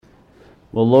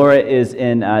Well, Laura is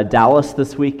in Dallas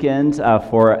this weekend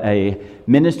for a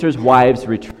Minister's Wives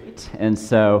Retreat, and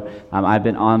so I've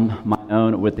been on my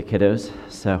own with the kiddos,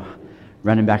 so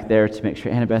running back there to make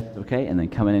sure Annabeth is okay, and then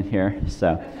coming in here.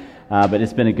 So, but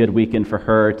it's been a good weekend for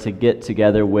her to get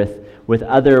together with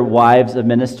other wives of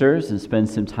ministers and spend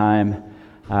some time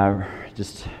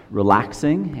just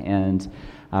relaxing and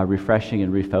refreshing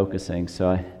and refocusing. So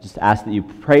I just ask that you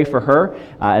pray for her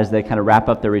as they kind of wrap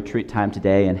up their retreat time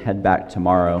today and head back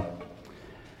tomorrow.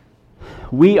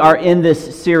 We are in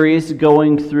this series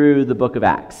going through the book of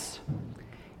Acts,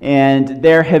 and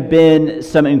there have been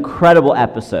some incredible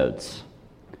episodes.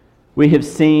 We have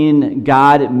seen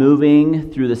God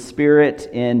moving through the Spirit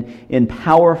in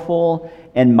powerful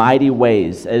and mighty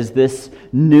ways as this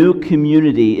new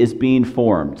community is being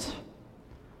formed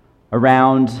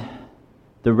around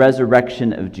the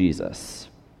resurrection of Jesus.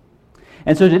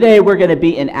 And so today we're going to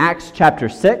be in Acts chapter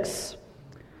 6,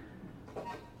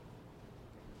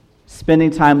 spending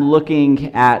time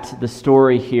looking at the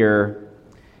story here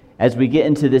as we get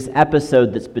into this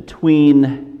episode that's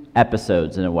between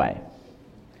episodes in a way.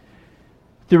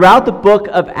 Throughout the book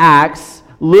of Acts,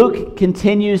 Luke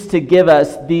continues to give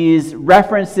us these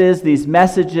references, these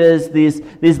messages, these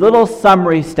little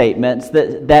summary statements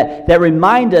that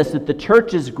remind us that the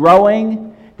church is growing,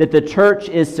 that the church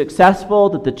is successful,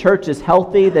 that the church is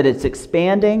healthy, that it's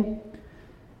expanding.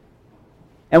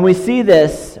 And we see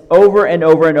this over and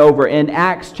over and over. In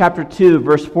Acts chapter 2,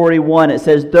 verse 41, it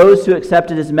says, "Those who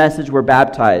accepted his message were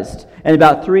baptized, and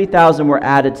about 3,000 were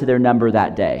added to their number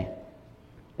that day."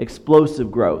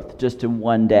 Explosive growth just in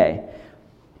one day.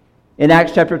 In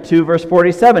Acts chapter 2, verse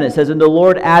 47, it says, "And the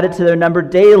Lord added to their number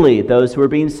daily those who were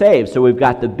being saved." So we've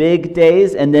got the big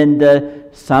days and then the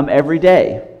some every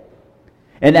day.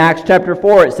 In Acts chapter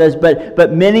 4, it says,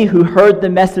 But many who heard the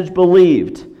message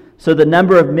believed. So the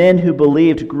number of men who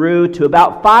believed grew to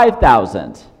about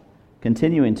 5,000,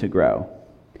 continuing to grow.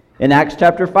 In Acts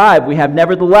chapter 5, we have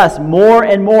nevertheless more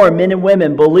and more men and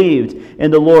women believed in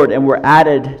the Lord and were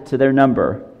added to their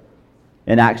number.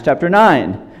 In Acts chapter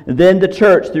 9, then the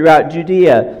church throughout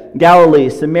Judea, Galilee,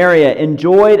 Samaria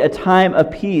enjoyed a time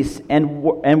of peace and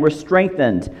were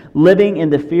strengthened, living in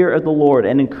the fear of the Lord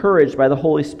and encouraged by the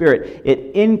Holy Spirit.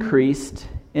 It increased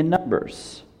in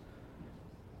numbers.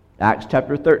 Acts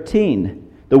chapter 13,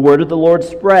 the word of the Lord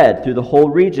spread through the whole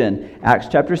region. Acts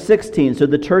chapter 16, so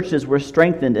the churches were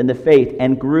strengthened in the faith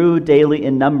and grew daily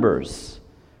in numbers.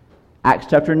 Acts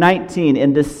chapter 19,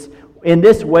 in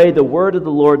this way the word of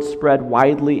the Lord spread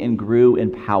widely and grew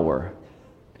in power.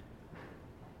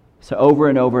 So over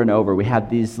and over and over, we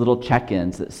have these little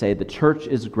check-ins that say the church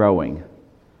is growing.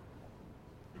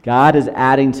 God is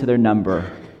adding to their number.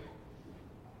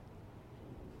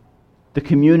 The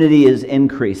community is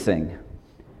increasing.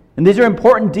 And these are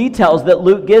important details that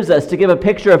Luke gives us to give a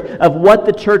picture of what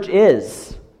the church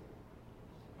is.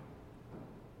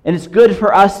 And it's good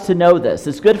for us to know this.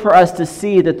 It's good for us to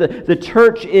see that the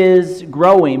church is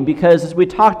growing because, as we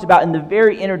talked about in the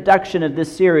very introduction of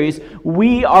this series,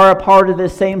 we are a part of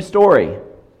this same story.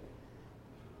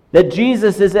 That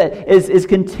Jesus is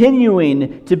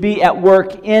continuing to be at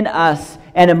work in us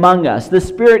and among us. The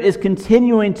Spirit is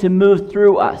continuing to move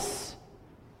through us.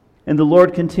 And the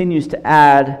Lord continues to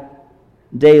add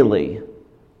daily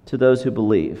to those who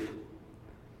believe.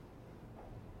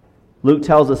 Luke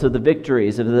tells us of the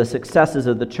victories, of the successes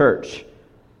of the church,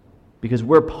 because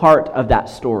we're part of that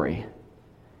story.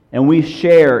 And we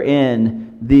share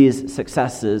in these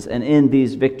successes and in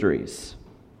these victories.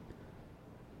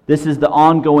 This is the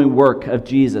ongoing work of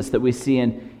Jesus that we see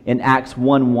in Acts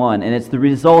 1:1, and it's the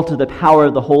result of the power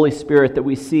of the Holy Spirit that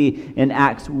we see in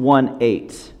Acts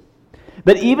 1:8.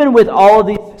 But even with all of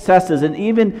these successes and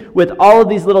even with all of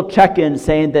these little check-ins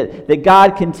saying that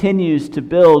God continues to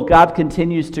build, God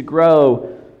continues to grow,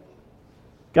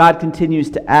 God continues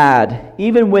to add,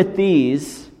 even with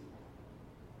these,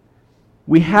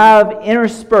 we have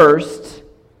interspersed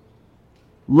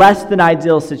less than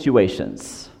ideal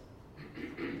situations.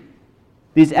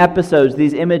 These episodes,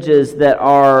 these images that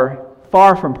are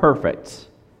far from perfect.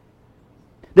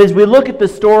 As we look at the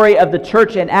story of the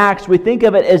church in Acts, we think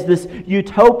of it as this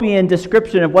utopian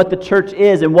description of what the church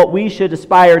is and what we should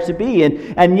aspire to be.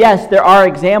 And yes, there are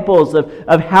examples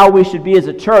of how we should be as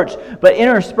a church, but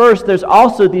interspersed, there's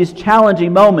also these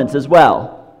challenging moments as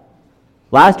well.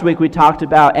 Last week we talked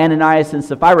about Ananias and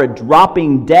Sapphira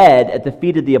dropping dead at the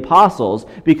feet of the apostles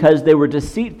because they were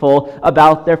deceitful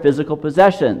about their physical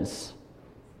possessions.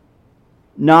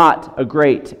 Not a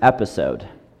great episode.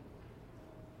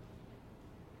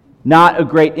 Not a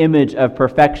great image of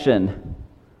perfection.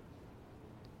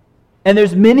 And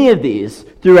there's many of these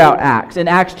throughout Acts. In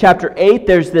Acts chapter 8,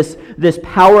 there's this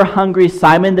power-hungry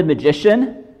Simon the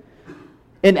magician.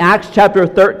 In Acts chapter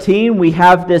 13, we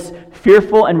have this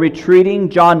fearful and retreating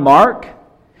John Mark.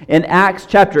 In Acts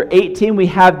chapter 18, we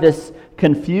have this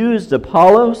confused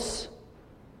Apollos.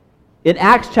 In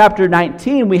Acts chapter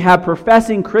 19, we have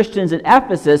professing Christians in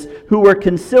Ephesus who were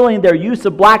concealing their use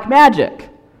of black magic.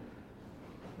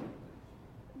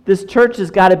 This church has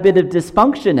got a bit of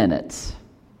dysfunction in it.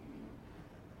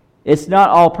 It's not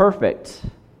all perfect.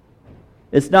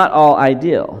 It's not all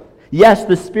ideal. Yes,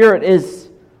 the Spirit is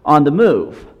on the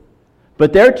move,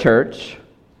 but their church,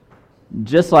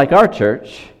 just like our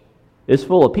church, is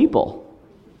full of people.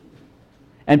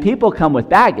 And people come with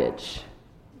baggage.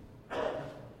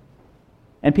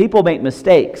 And people make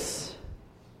mistakes.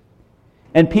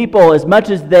 And people, as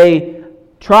much as they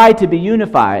try to be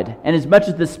unified, and as much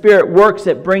as the Spirit works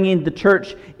at bringing the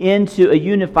church into a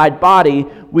unified body,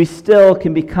 we still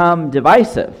can become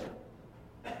divisive.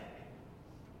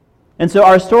 And so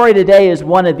our story today is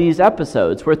one of these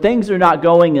episodes where things are not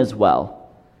going as well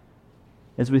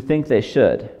as we think they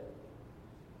should.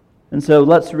 And so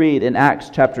let's read in Acts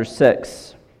chapter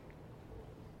 6,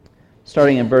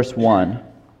 starting in verse 1.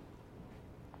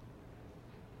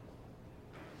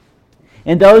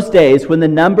 In those days, when the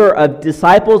number of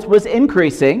disciples was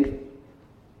increasing,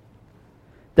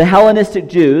 the Hellenistic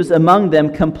Jews among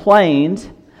them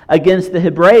complained against the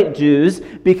Hebraic Jews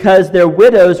because their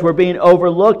widows were being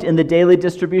overlooked in the daily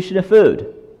distribution of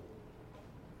food.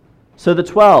 So the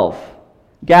 12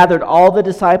 gathered all the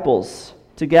disciples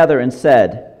together and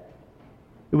said,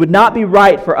 "It would not be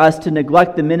right for us to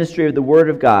neglect the ministry of the Word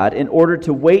of God in order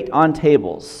to wait on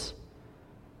tables.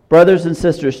 Brothers and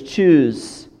sisters,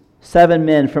 choose 7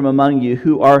 men from among you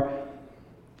who are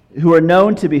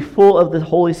known to be full of the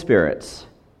Holy Spirit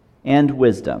and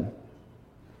wisdom.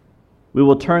 We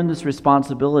will turn this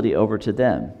responsibility over to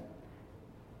them,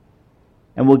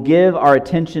 and will give our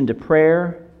attention to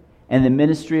prayer and the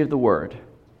ministry of the Word."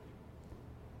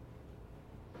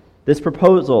 This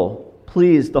proposal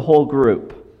pleased the whole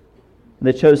group, and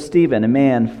they chose Stephen, a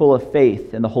man full of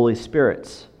faith in the Holy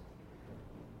Spirit.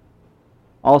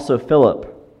 Also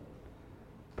Philip,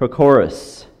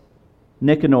 Prochorus,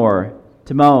 Nicanor,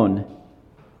 Timon,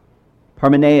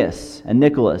 Parmenas, and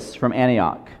Nicholas from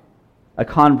Antioch, a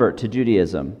convert to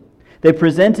Judaism. They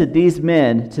presented these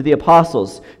men to the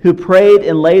apostles, who prayed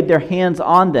and laid their hands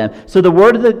on them. So the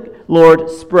word of the Lord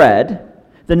spread.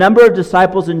 The number of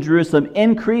disciples in Jerusalem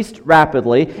increased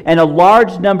rapidly, and a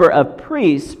large number of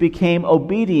priests became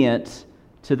obedient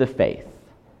to the faith.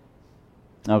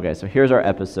 Okay, so here's our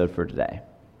episode for today.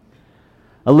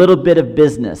 A little bit of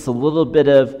business, a little bit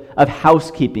of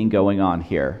housekeeping going on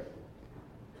here.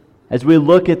 As we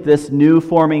look at this new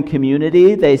forming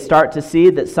community, they start to see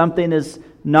that something is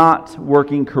not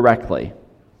working correctly.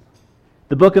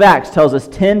 The book of Acts tells us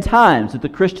 10 times that the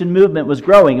Christian movement was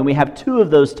growing, and we have 2 of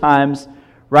those times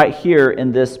right here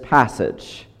in this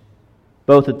passage,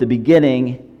 both at the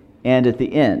beginning and at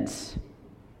the end.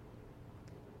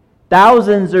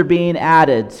 Thousands are being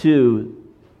added to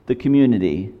the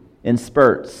community in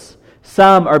spurts.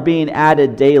 Some are being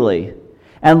added daily.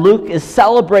 And Luke is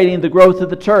celebrating the growth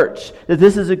of the church, that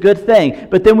this is a good thing.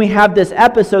 But then we have this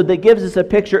episode that gives us a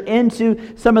picture into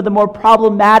some of the more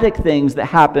problematic things that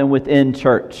happen within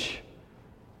church.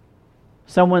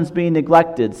 Someone's being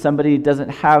neglected. Somebody doesn't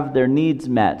have their needs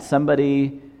met.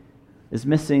 Somebody is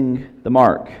missing the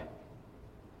mark.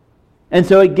 And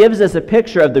so it gives us a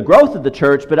picture of the growth of the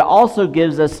church, but it also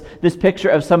gives us this picture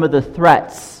of some of the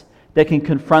threats that can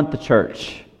confront the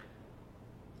church.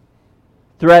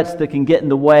 Threats that can get in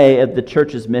the way of the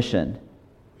church's mission.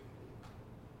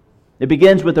 It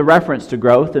begins with a reference to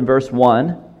growth in verse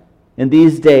 1. In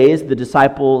these days, when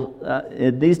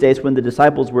the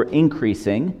disciples were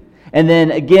increasing. And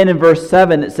then again in verse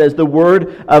 7, it says the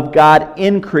word of God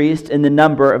increased the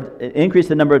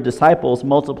number of disciples,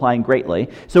 multiplying greatly.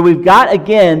 So we've got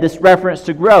again this reference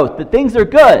to growth, that things are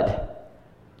good.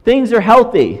 Things are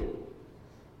healthy.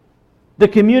 The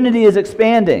community is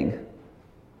expanding.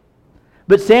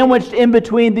 But sandwiched in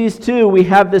between these two, we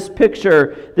have this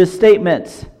picture, these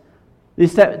statements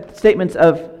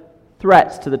of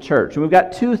threats to the church. And we've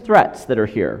got 2 threats that are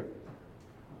here.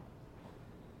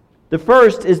 The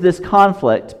first is this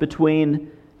conflict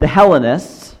between the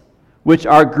Hellenists, which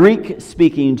are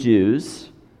Greek-speaking Jews,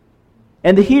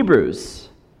 and the Hebrews,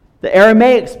 the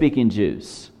Aramaic-speaking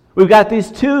Jews. We've got these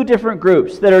 2 different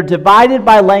groups that are divided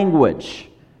by language.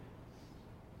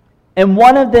 And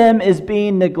one of them is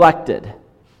being neglected.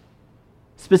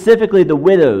 Specifically, the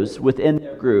widows within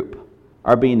their group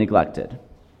are being neglected.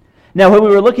 Now, when we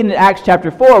were looking at Acts chapter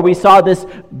 4, we saw this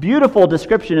beautiful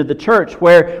description of the church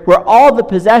where all the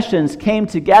possessions came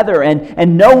together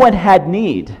and no one had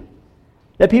need.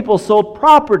 That people sold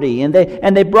property and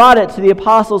they brought it to the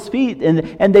apostles' feet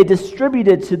and they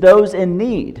distributed to those in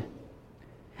need.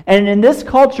 And in this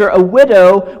culture, a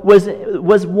widow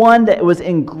was one that was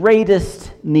in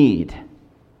greatest need.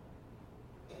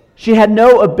 She had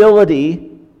no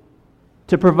ability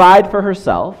to provide for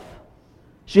herself.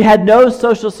 She had no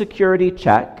Social Security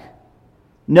check,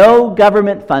 no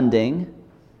government funding,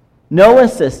 no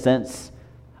assistance.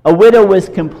 A widow was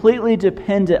completely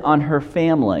dependent on her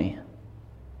family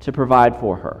to provide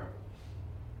for her.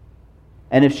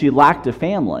 And if she lacked a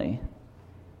family,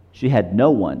 she had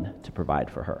no one to provide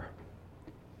for her.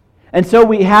 And so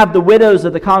we have the widows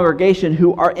of the congregation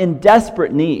who are in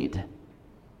desperate need.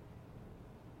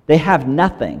 They have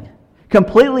nothing,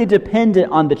 completely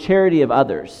dependent on the charity of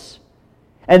others.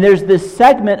 And there's this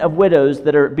segment of widows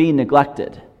that are being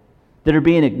neglected, that are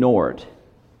being ignored.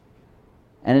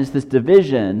 And it's this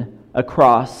division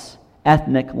across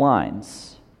ethnic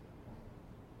lines.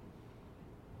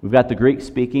 We've got the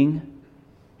Greek-speaking,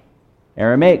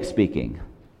 Aramaic-speaking.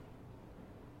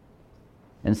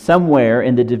 And somewhere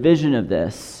in the division of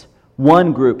this,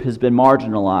 one group has been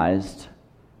marginalized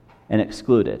and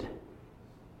excluded.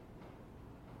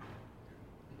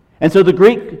 And so the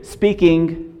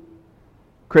Greek-speaking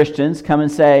Christians come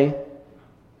and say,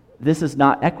 this is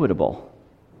not equitable.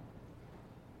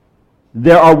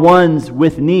 There are ones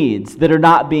with needs that are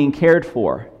not being cared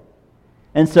for.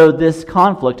 And so this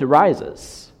conflict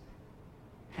arises.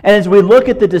 And as we look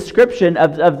at the description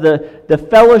of the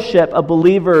fellowship of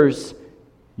believers'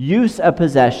 use of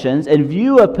possessions and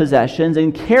view of possessions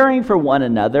and caring for one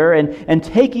another and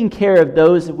taking care of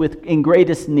those in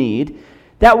greatest need,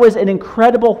 that was an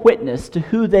incredible witness to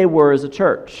who they were as a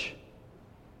church.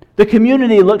 The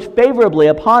community looked favorably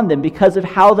upon them because of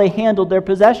how they handled their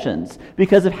possessions,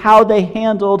 because of how they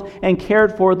handled and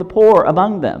cared for the poor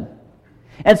among them.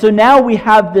 And so now we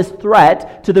have this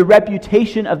threat to the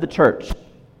reputation of the church.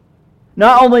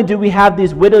 Not only do we have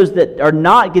these widows that are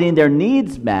not getting their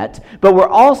needs met, but we're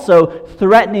also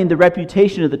threatening the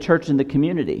reputation of the church in the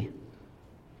community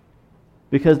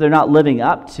because they're not living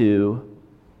up to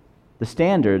the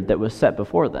standard that was set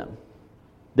before them.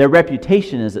 Their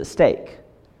reputation is at stake.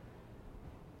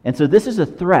 And so this is a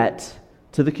threat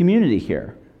to the community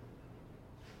here.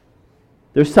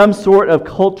 There's some sort of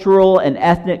cultural and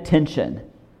ethnic tension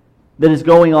that is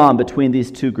going on between these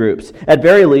two groups. At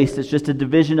very least, it's just a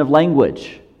division of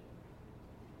language.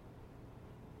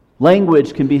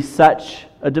 Language can be such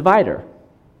a divider.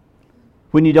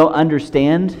 When you don't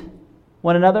understand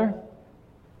one another,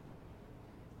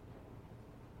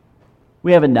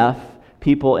 we have enough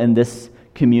people in this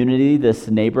community, this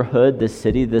neighborhood, this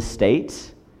city, this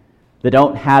state that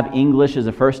don't have English as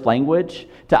a first language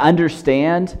to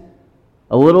understand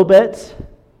a little bit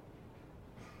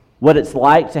what it's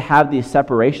like to have these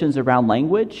separations around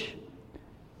language.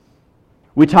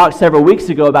 We talked several weeks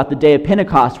ago about the day of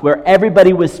Pentecost where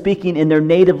everybody was speaking in their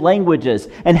native languages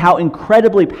and how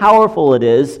incredibly powerful it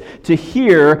is to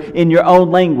hear in your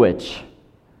own language.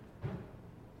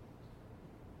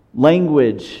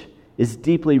 Language is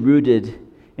deeply rooted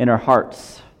in our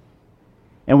hearts.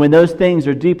 And when those things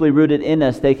are deeply rooted in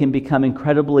us, they can become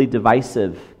incredibly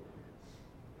divisive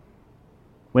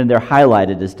when they're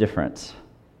highlighted as different.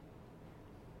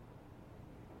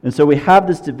 And so we have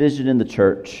this division in the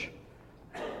church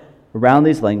around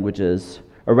these languages,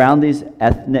 around these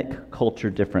ethnic culture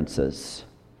differences.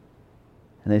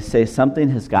 And they say something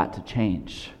has got to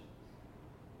change.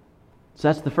 So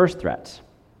that's the first threat.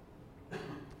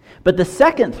 But the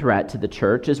second threat to the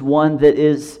church is one that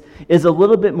is a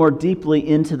little bit more deeply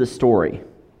into the story.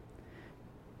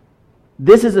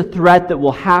 This is a threat that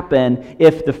will happen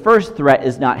if the first threat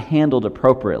is not handled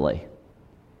appropriately.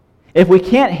 If we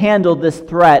can't handle this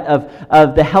threat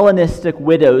of the Hellenistic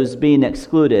widows being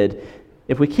excluded,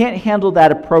 if we can't handle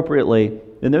that appropriately,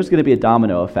 then there's going to be a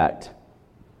domino effect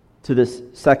to this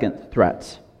second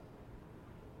threat.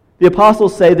 The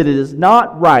apostles say that it is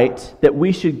not right that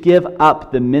we should give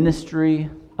up the ministry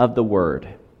of the word.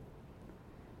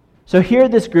 So here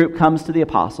this group comes to the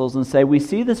apostles and say, we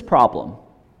see this problem.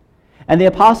 And the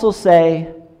apostles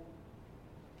say,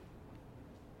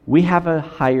 we have a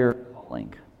higher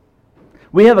calling.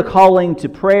 We have a calling to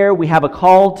prayer. We have a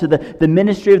call to the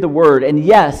ministry of the word. And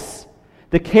yes,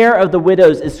 the care of the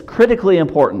widows is critically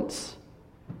important.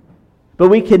 But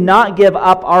we cannot give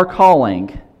up our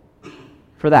calling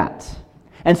for that.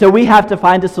 And so we have to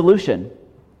find a solution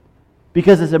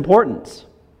because it's important.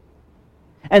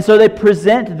 And so they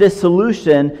present this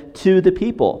solution to the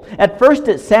people. At first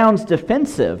it sounds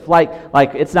defensive, like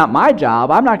it's not my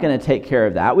job, I'm not going to take care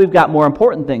of that, we've got more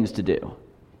important things to do.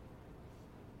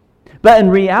 But in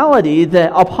reality,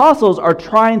 the apostles are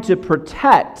trying to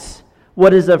protect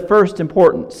what is of first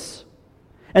importance.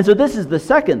 And so this is the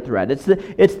second threat. It's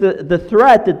the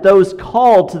threat that those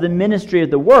called to the ministry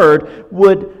of the word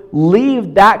would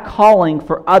leave that calling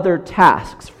for other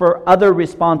tasks, for other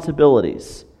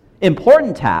responsibilities.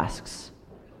 Important tasks,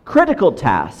 critical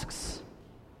tasks,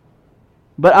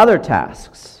 but other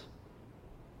tasks.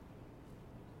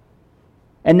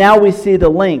 And now we see the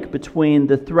link between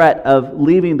the threat of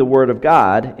leaving the Word of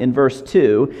God in verse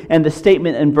 2 and the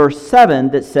statement in verse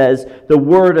 7 that says the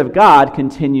Word of God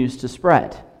continues to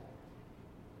spread.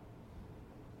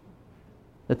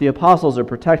 That the apostles are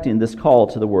protecting this call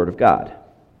to the Word of God.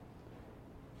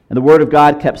 And the Word of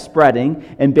God kept spreading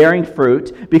and bearing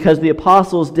fruit because the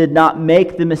apostles did not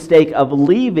make the mistake of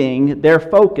leaving their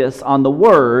focus on the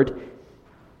Word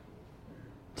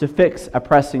to fix a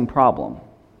pressing problem.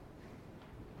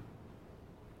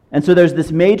 And so there's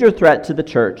this major threat to the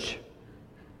church.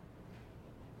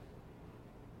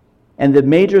 And the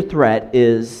major threat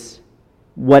is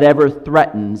whatever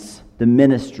threatens the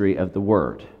ministry of the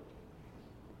Word.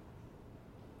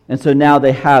 And so now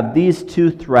they have these two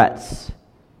threats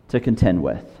to contend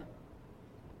with.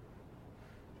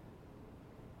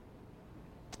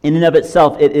 In and of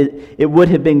itself, it would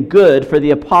have been good for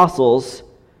the apostles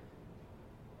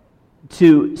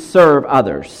to serve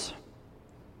others,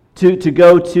 to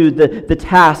go to the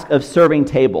task of serving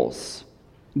tables,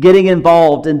 getting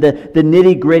involved in the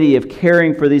nitty-gritty of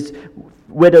caring for these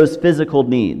widows' physical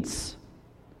needs.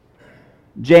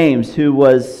 James, who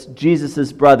was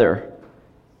Jesus' brother,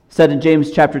 said in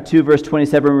James chapter 2, verse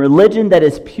 27, religion that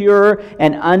is pure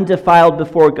and undefiled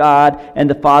before God and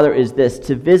the Father is this,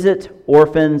 to visit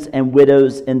orphans and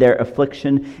widows in their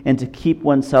affliction and to keep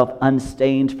oneself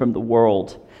unstained from the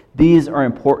world. These are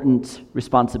important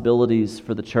responsibilities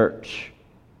for the church,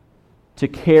 to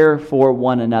care for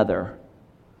one another.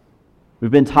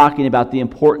 We've been talking about the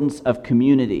importance of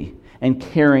community and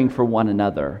caring for one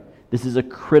another. This is a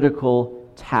critical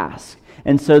task.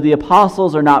 And so the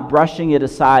apostles are not brushing it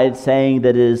aside, saying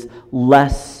that it is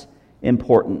less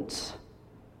important.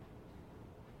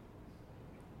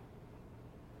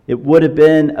 It would have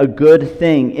been a good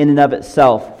thing in and of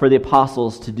itself for the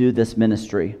apostles to do this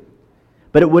ministry.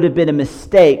 But it would have been a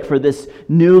mistake for this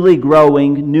newly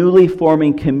growing, newly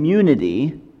forming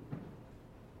community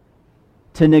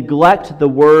to neglect the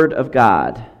Word of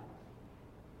God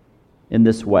in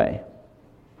this way.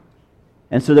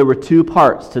 And so there were two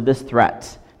parts to this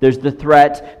threat. There's the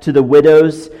threat to the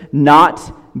widows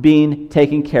not being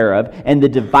taken care of and the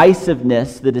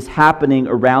divisiveness that is happening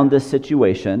around this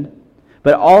situation,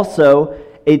 but also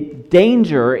a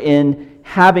danger in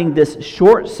having this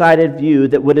short-sighted view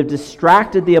that would have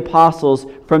distracted the apostles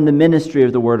from the ministry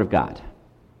of the Word of God.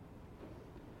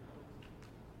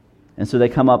 And so they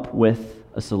come up with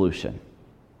a solution.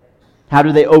 How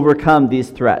do they overcome these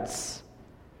threats?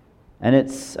 And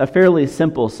it's a fairly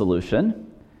simple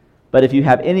solution, but if you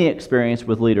have any experience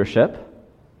with leadership,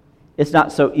 it's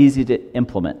not so easy to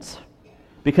implement,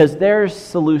 because their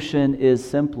solution is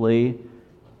simply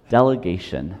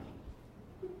delegation.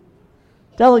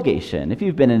 Delegation. If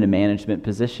you've been in a management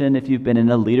position, if you've been in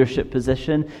a leadership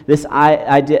position, this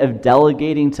idea of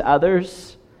delegating to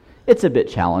others, it's a bit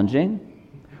challenging.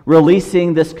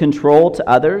 Releasing this control to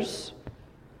others.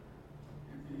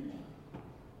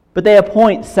 But they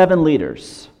appoint 7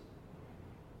 leaders.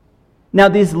 Now,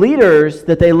 these leaders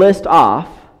that they list off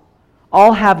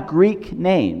all have Greek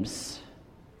names,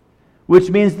 which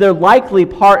means they're likely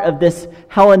part of this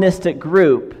Hellenistic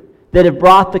group that have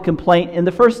brought the complaint in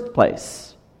the first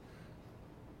place.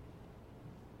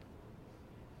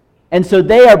 And so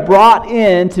they are brought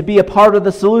in to be a part of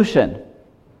the solution,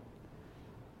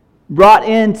 brought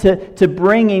in to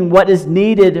bringing what is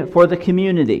needed for the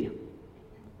community.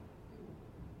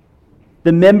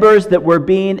 The members that were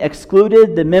being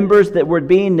excluded, the members that were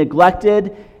being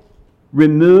neglected,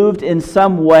 removed in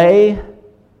some way,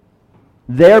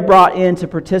 they're brought in to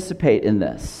participate in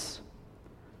this.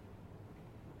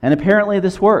 And apparently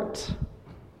this worked.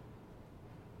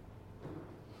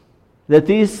 That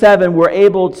these 7 were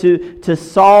able to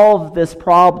solve this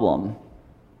problem.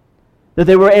 That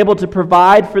they were able to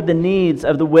provide for the needs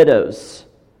of the widows.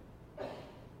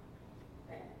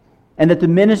 And that the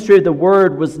ministry of the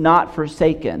Word was not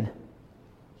forsaken.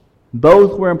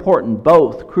 Both were important,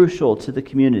 both crucial to the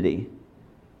community.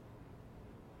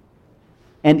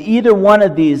 And either one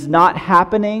of these not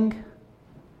happening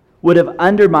would have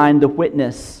undermined the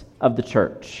witness of the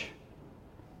church.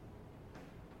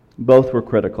 Both were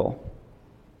critical.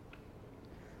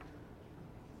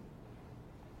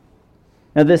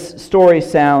 Now, this story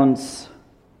sounds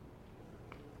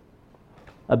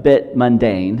a bit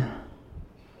mundane,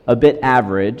 a bit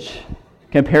average,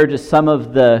 compared to some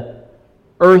of the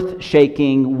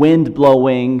earth-shaking,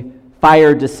 wind-blowing,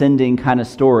 fire-descending kind of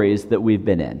stories that we've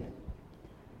been in.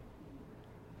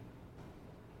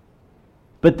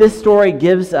 But this story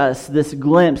gives us this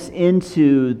glimpse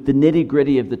into the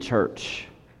nitty-gritty of the church,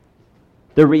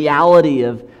 the reality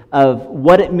of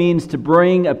what it means to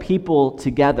bring a people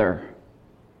together,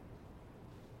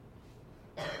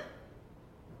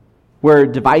 where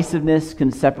divisiveness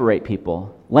can separate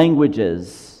people,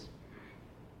 languages,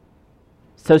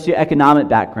 socioeconomic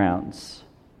backgrounds,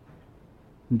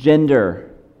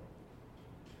 gender,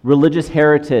 religious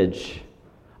heritage.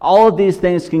 All of these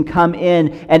things can come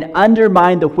in and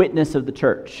undermine the witness of the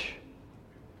church.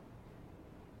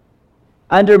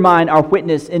 Undermine our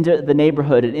witness into the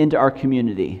neighborhood and into our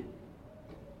community.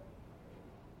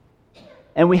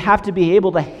 And we have to be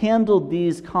able to handle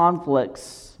these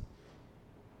conflicts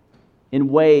in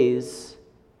ways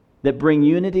that bring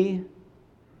unity,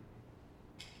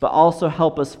 but also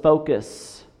help us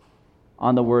focus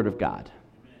on the Word of God.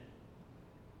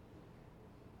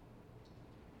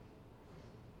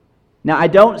 Now, I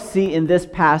don't see in this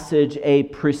passage a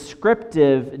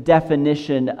prescriptive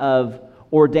definition of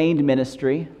ordained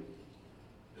ministry.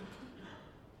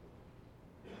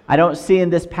 I don't see in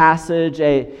this passage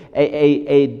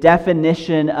a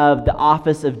definition of the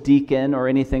office of deacon or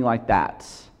anything like that,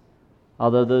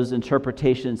 although those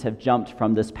interpretations have jumped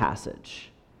from this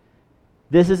passage.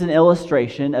 This is an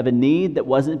illustration of a need that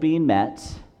wasn't being met,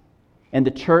 and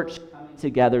the church coming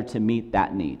together to meet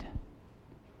that need.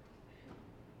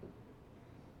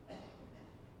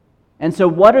 And so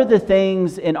what are the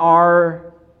things in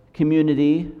our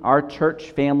community, our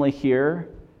church family here,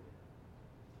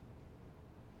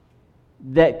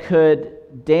 that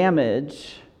could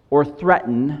damage or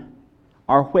threaten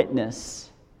our witness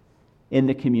in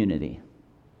the community?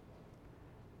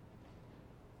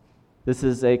 This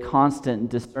is a constant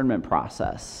discernment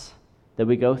process that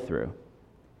we go through.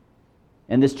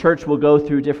 And this church will go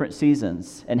through different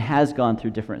seasons and has gone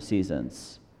through different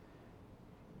seasons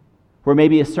where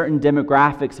maybe a certain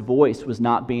demographic's voice was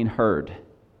not being heard.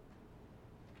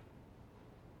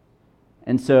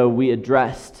 And so we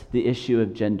addressed the issue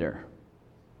of gender.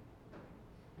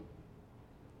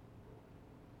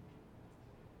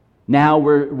 Now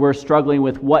we're struggling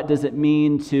with what does it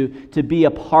mean to be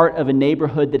a part of a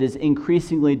neighborhood that is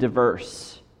increasingly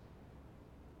diverse.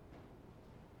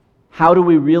 How do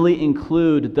we really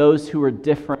include those who are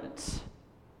different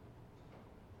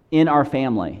in our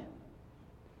family?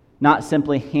 Not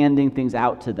simply handing things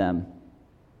out to them,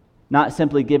 not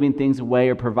simply giving things away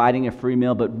or providing a free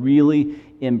meal, but really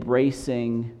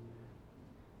embracing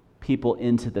people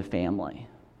into the family.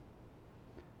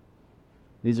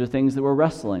 These are things that we're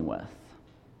wrestling with.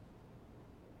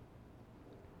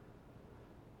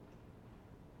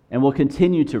 And we'll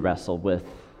continue to wrestle with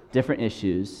different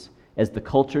issues as the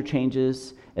culture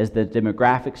changes, as the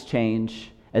demographics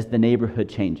change, as the neighborhood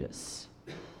changes.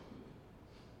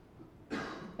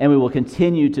 And we will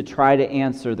continue to try to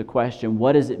answer the question,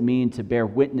 what does it mean to bear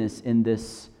witness in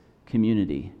this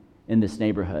community, in this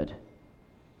neighborhood,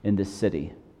 in this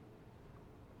city?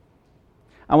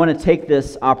 I want to take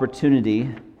this opportunity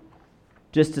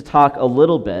just to talk a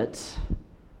little bit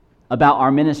about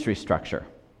our ministry structure,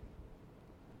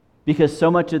 because so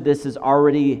much of this is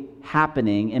already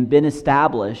happening and been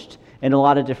established in a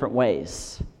lot of different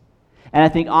ways. And I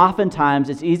think oftentimes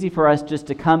it's easy for us just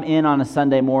to come in on a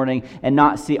Sunday morning and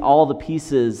not see all the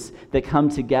pieces that come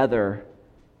together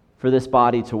for this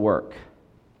body to work,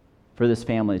 for this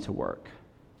family to work.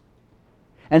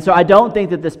 And so I don't think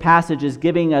that this passage is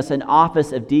giving us an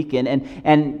office of deacon.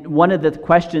 And one of the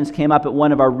questions came up at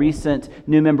one of our recent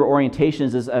new member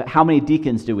orientations is how many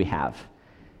deacons do we have?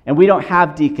 And we don't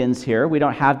have deacons here. We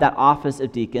don't have that office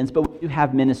of deacons, but we do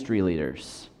have ministry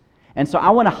leaders. And so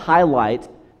I want to highlight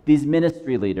these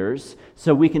ministry leaders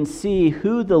so we can see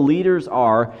who the leaders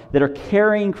are that are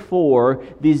caring for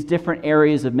these different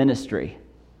areas of ministry.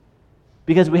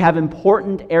 Because we have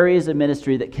important areas of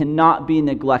ministry that cannot be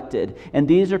neglected. And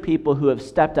these are people who have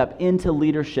stepped up into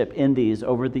leadership in these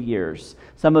over the years.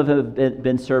 Some of them have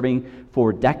been serving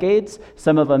for decades.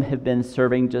 Some of them have been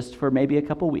serving just for maybe a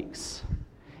couple weeks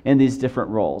in these different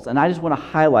roles. And I just want to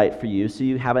highlight for you so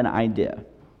you have an idea.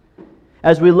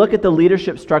 As we look at the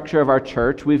leadership structure of our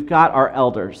church, we've got our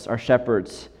elders, our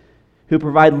shepherds, who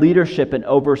provide leadership and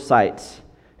oversight,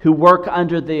 who work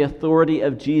under the authority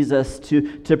of Jesus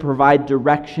to provide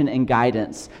direction and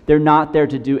guidance. They're not there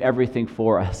to do everything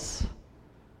for us.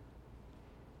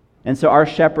 And so our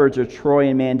shepherds are Troy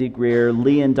and Mandy Greer,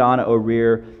 Lee and Donna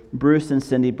O'Rear, Bruce and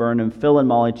Cindy Burnham, Phil and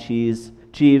Molly Jeeves,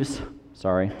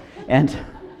 and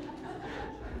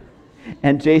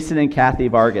Jason and Kathy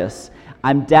Vargas.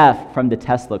 I'm deaf from the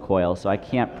Tesla coil, so I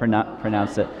can't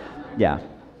pronounce it. Yeah.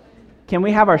 Can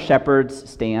we have our shepherds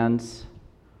stand,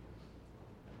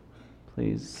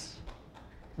 please?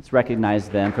 Let's recognize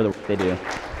them for the work they do.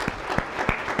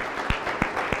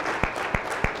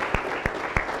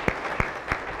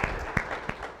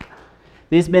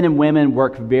 These men and women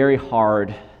work very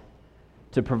hard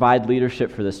to provide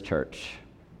leadership for this church,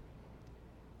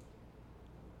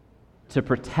 to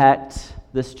protect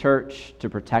this church, to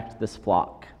protect this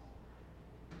flock.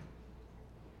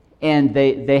 And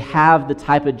they have the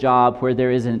type of job where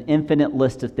there is an infinite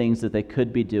list of things that they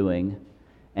could be doing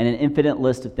and an infinite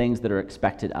list of things that are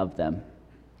expected of them.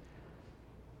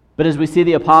 But as we see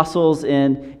the apostles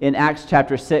in Acts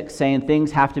chapter 6 saying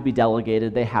things have to be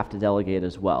delegated, they have to delegate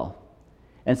as well.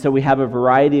 And so we have a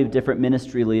variety of different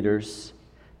ministry leaders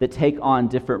that take on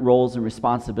different roles and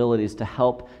responsibilities to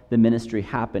help the ministry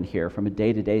happen here from a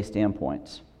day-to-day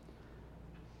standpoint.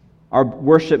 Our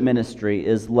worship ministry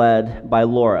is led by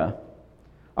Laura.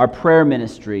 Our prayer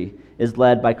ministry is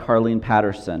led by Carlene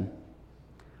Patterson.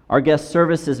 Our guest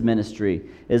services ministry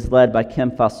is led by Kim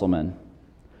Fusselman.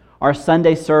 Our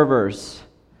Sunday servers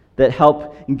that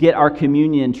help get our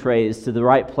communion trays to the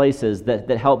right places, that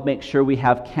help make sure we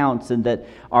have counts and that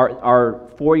our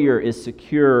foyer is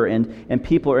secure and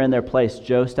people are in their place.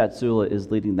 Joe Statsula is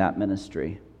leading that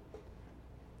ministry.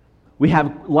 We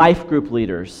have life group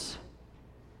leaders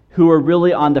who are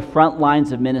really on the front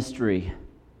lines of ministry.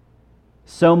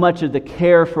 So much of the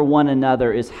care for one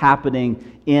another is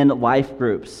happening in life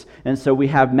groups. And so we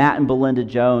have Matt and Belinda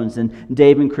Jones, and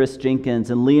Dave and Chris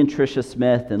Jenkins, and Lee and Tricia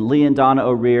Smith, and Lee and Donna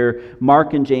O'Rear,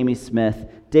 Mark and Jamie Smith,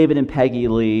 David and Peggy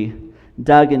Lee,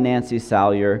 Doug and Nancy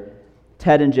Salyer,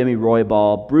 Ted and Jimmy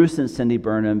Roybal, Bruce and Cindy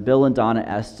Burnham, Bill and Donna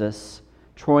Estes,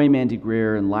 Troy and Mandy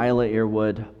Greer, and Lila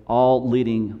Earwood, all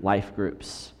leading life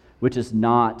groups, which is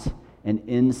not an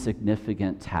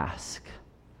insignificant task.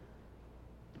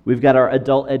 We've got our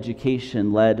adult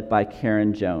education led by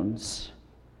Karen Jones.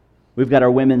 We've got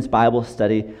our women's Bible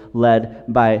study led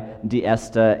by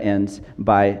DeEsta and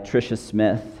by Tricia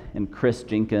Smith and Chris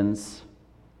Jenkins.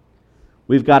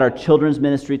 We've got our children's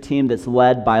ministry team that's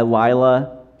led by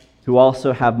Lila, who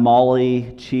also have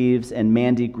Molly Cheeves and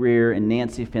Mandy Greer and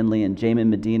Nancy Finley and Jamin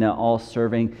Medina all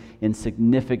serving in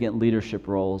significant leadership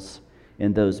roles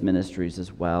in those ministries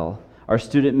as well. Our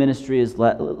student ministry is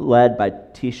led by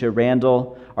Tisha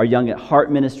Randall. Our Young at Heart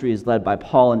ministry is led by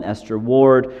Paul and Esther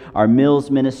Ward. Our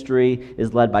Mills ministry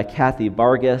is led by Kathy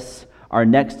Vargas. Our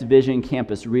Next Vision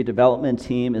campus redevelopment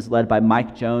team is led by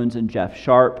Mike Jones and Jeff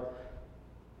Sharp.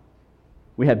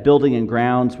 We have Building and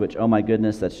Grounds, which, oh my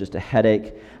goodness, that's just a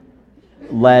headache,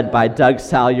 led by Doug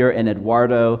Salyer and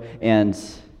Eduardo and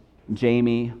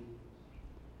Jamie.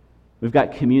 We've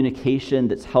got communication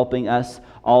that's helping us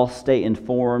all stay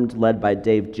informed, led by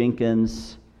Dave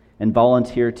Jenkins, and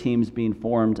volunteer teams being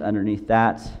formed underneath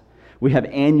that. We have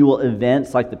annual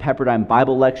events like the Pepperdine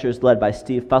Bible Lectures, led by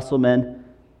Steve Fusselman.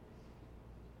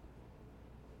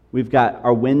 We've got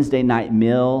our Wednesday night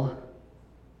meal,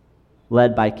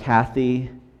 led by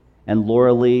Kathy and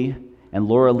Laura Lee. And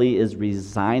Laura Lee is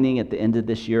resigning at the end of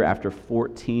this year after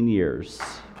 14 years.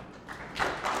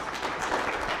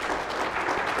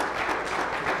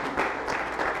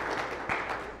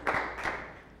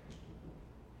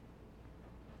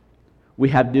 We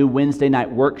have new Wednesday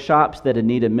night workshops that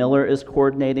Anita Miller is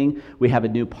coordinating. We have a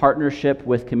new partnership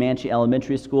with Comanche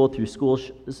Elementary School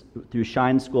through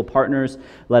Shine School Partners,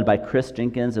 led by Chris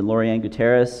Jenkins and Lorianne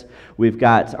Gutierrez. We've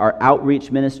got our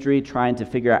outreach ministry trying to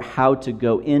figure out how to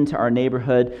go into our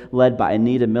neighborhood, led by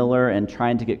Anita Miller, and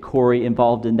trying to get Corey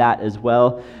involved in that as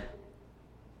well.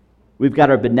 We've got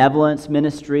our benevolence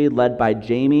ministry, led by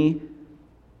Jamie,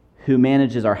 who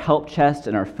manages our help chest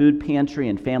and our food pantry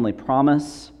and Family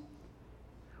Promise.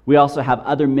 We also have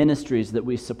other ministries that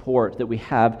we support, that we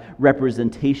have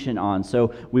representation on.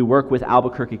 So we work with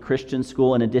Albuquerque Christian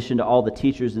School in addition to all the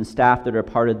teachers and staff that are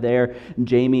part of there.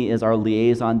 Jamie is our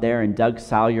liaison there, and Doug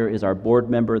Salyer is our board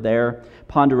member there.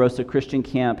 Ponderosa Christian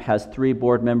Camp has 3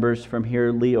 board members from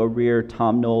here, Lee O'Rear,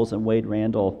 Tom Knowles, and Wade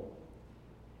Randall.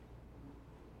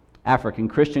 African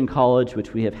Christian College,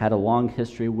 which we have had a long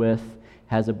history with,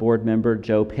 has a board member,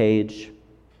 Joe Page.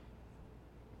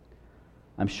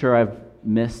 I'm sure I've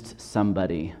missed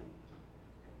somebody.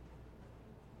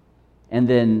 And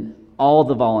then all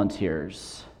the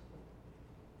volunteers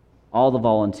all the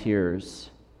volunteers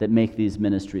that make these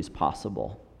ministries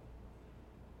possible.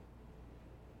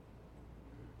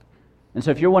 And so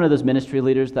if you're one of those ministry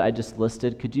leaders that I just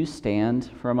listed, could you stand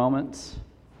for a moment?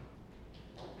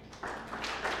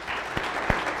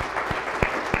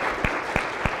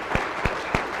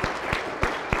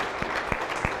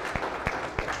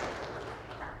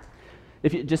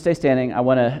 If you just stay standing,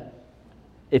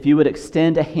 if you would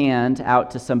extend a hand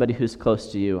out to somebody who's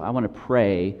close to you, I want to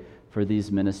pray for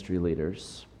these ministry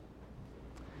leaders.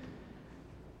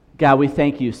 God, we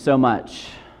thank you so much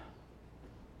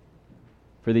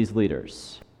for these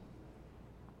leaders,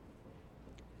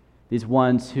 these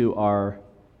ones who are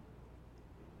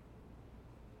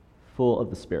full of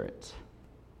the Spirit,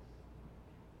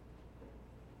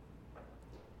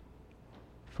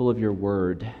 full of your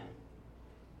word.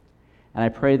 And I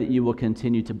pray that you will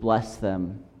continue to bless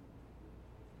them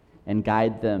and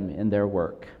guide them in their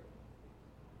work,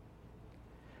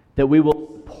 that we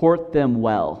will support them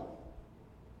well,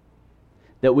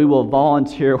 that we will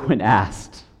volunteer when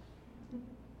asked,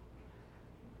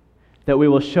 that we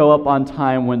will show up on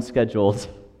time when scheduled.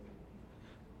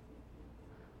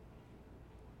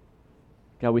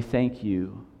 God, we thank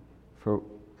you for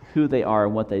who they are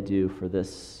and what they do for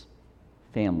this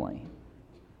family.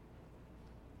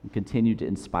 And continue to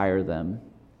inspire them.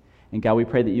 And God, we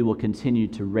pray that you will continue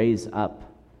to raise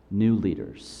up new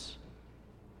leaders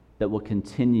that will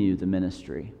continue the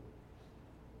ministry.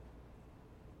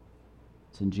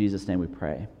 It's in Jesus' name we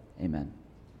pray. Amen.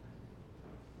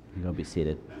 You go be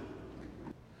seated.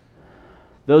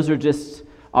 Those are just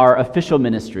our official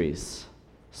ministries.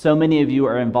 So many of you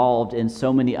are involved in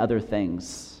so many other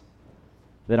things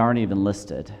that aren't even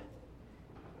listed.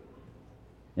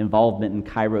 Involvement in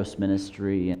Kairos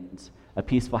ministry and a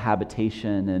peaceful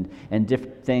habitation and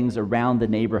different things around the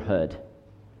neighborhood.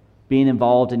 Being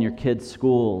involved in your kids'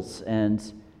 schools and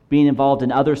being involved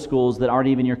in other schools that aren't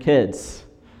even your kids.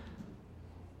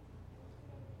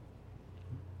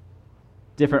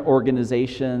 Different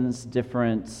organizations,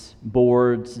 different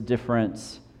boards,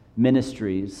 different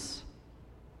ministries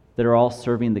that are all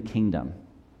serving the kingdom.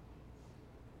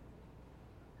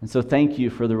 And so thank you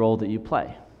for the role that you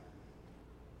play.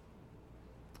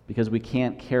 Because we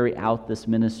can't carry out this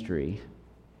ministry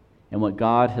and what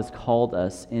God has called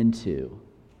us into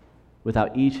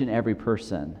without each and every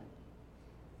person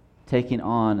taking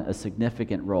on a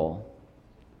significant role,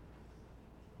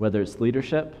 whether it's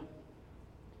leadership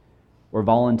or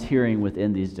volunteering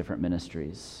within these different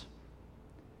ministries.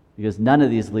 Because none of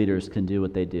these leaders can do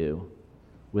what they do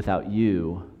without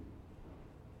you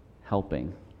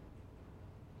helping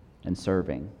and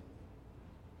serving.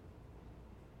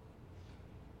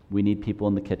 We need people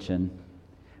in the kitchen.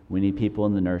 We need people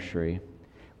in the nursery.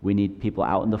 We need people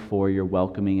out in the foyer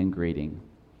welcoming and greeting.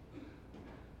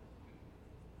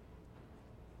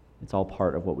 It's all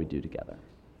part of what we do together.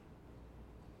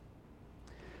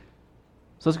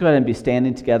 So let's go ahead and be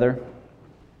standing together.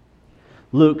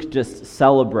 Luke just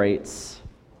celebrates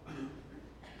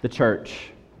the church,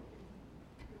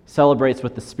 celebrates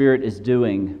what the Spirit is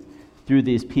doing through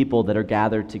these people that are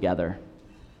gathered together.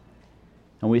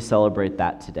 And we celebrate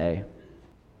that today.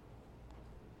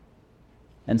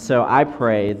 And so I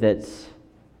pray that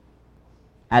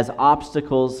as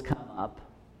obstacles come up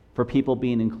for people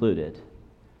being included,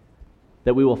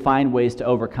 that we will find ways to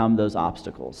overcome those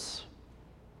obstacles.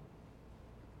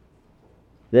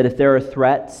 That if there are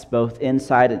threats both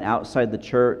inside and outside the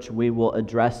church, we will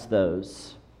address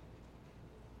those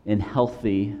in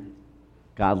healthy,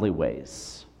 godly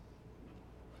ways.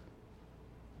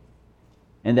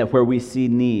 And that where we see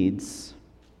needs,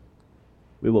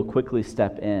 we will quickly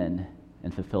step in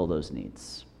and fulfill those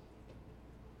needs.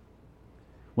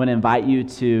 I want to invite you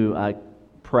to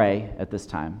pray at this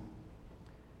time.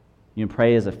 You can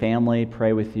pray as a family,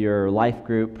 pray with your life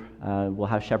group. We'll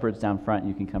have shepherds down front.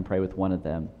 You can come pray with one of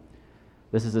them.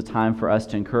 This is a time for us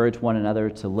to encourage one another,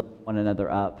 to lift one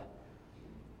another up,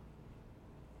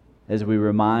 as we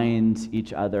remind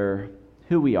each other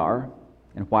who we are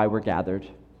and why we're gathered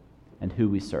and who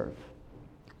we serve.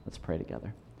 Let's pray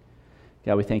together.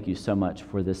 God, we thank you so much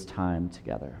for this time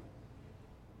together.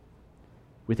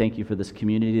 We thank you for this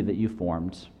community that you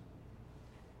formed.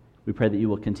 We pray that you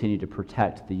will continue to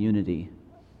protect the unity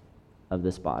of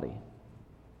this body.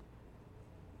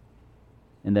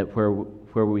 And that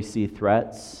where we see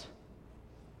threats,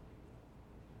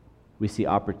 we see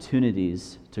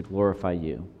opportunities to glorify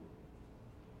you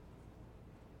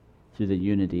through the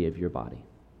unity of your body.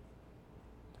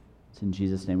 It's in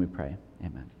Jesus' name we pray.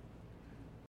 Amen.